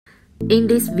In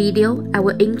this video, I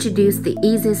will introduce the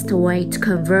easiest way to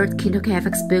convert Kindle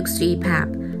KFX books to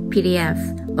ePub, PDF,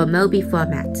 or Mobi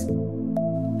format.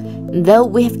 Though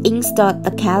we have installed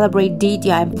the Calibre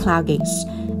DDIM plugins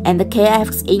and the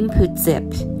KFX input zip,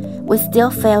 we still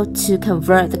failed to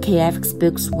convert the KFX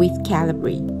books with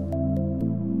Calibre.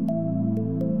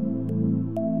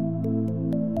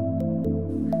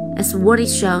 As what it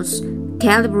shows,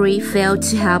 Calibre failed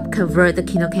to help convert the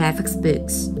Kindle KFX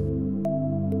books.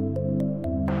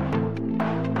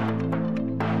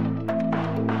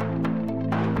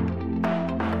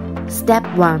 Step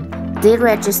 1.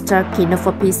 Deregister Kindle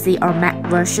for PC or Mac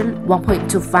version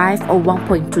 1.25 or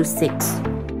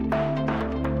 1.26.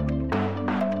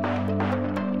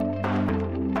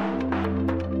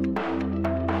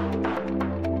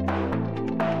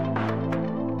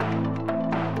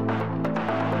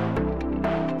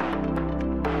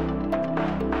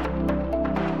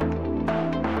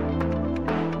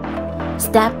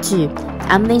 Step 2.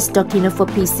 Uninstall Kindle for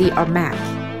PC or Mac.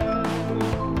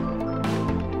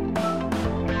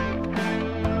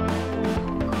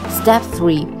 Step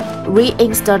 3.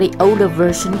 Reinstall the older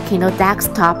version Kindle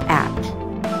desktop app.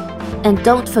 And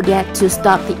don't forget to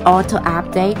stop the auto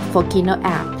update for Kindle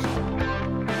app.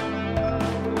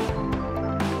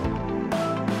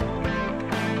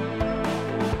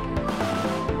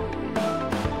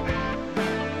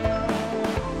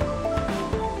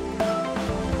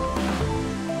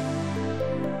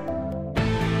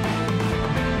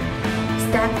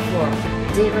 Step 4.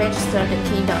 Deregister the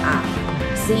Kindle app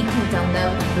so you can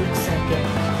download books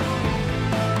again.